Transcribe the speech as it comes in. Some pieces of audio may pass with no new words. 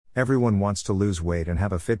Everyone wants to lose weight and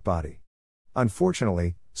have a fit body.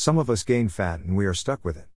 Unfortunately, some of us gain fat and we are stuck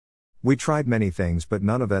with it. We tried many things but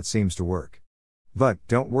none of that seems to work. But,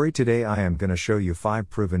 don't worry, today I am gonna show you 5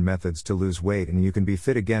 proven methods to lose weight and you can be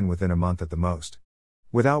fit again within a month at the most.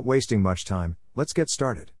 Without wasting much time, let's get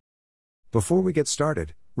started. Before we get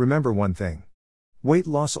started, remember one thing. Weight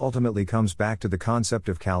loss ultimately comes back to the concept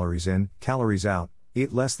of calories in, calories out.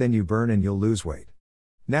 Eat less than you burn and you'll lose weight.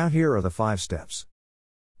 Now here are the 5 steps.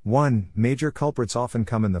 1. Major culprits often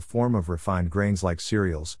come in the form of refined grains like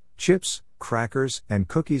cereals, chips, crackers, and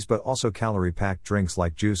cookies, but also calorie-packed drinks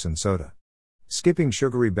like juice and soda. Skipping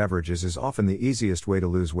sugary beverages is often the easiest way to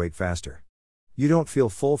lose weight faster. You don't feel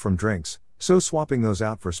full from drinks, so swapping those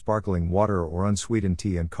out for sparkling water or unsweetened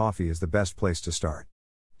tea and coffee is the best place to start.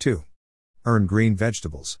 2. Earn green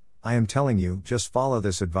vegetables. I am telling you, just follow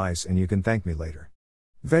this advice and you can thank me later.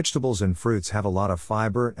 Vegetables and fruits have a lot of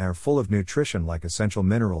fiber and are full of nutrition like essential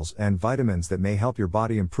minerals and vitamins that may help your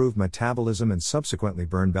body improve metabolism and subsequently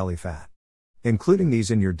burn belly fat. Including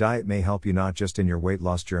these in your diet may help you not just in your weight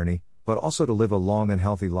loss journey, but also to live a long and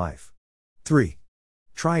healthy life. 3.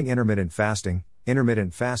 Trying intermittent fasting.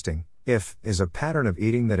 Intermittent fasting, is a pattern of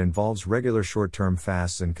eating that involves regular short-term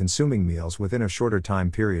fasts and consuming meals within a shorter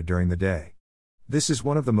time period during the day. This is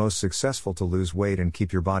one of the most successful to lose weight and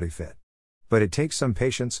keep your body fit. But it takes some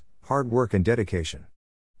patience, hard work and dedication.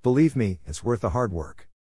 Believe me, it's worth the hard work.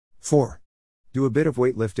 4. Do a bit of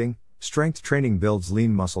weightlifting. Strength training builds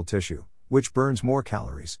lean muscle tissue, which burns more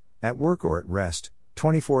calories, at work or at rest,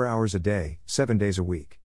 24 hours a day, 7 days a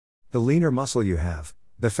week. The leaner muscle you have,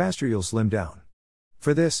 the faster you'll slim down.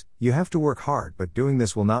 For this, you have to work hard, but doing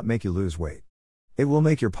this will not make you lose weight. It will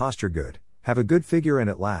make your posture good, have a good figure and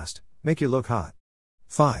at last, make you look hot.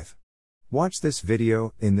 5. Watch this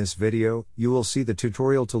video. In this video, you will see the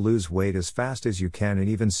tutorial to lose weight as fast as you can and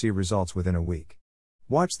even see results within a week.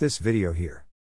 Watch this video here.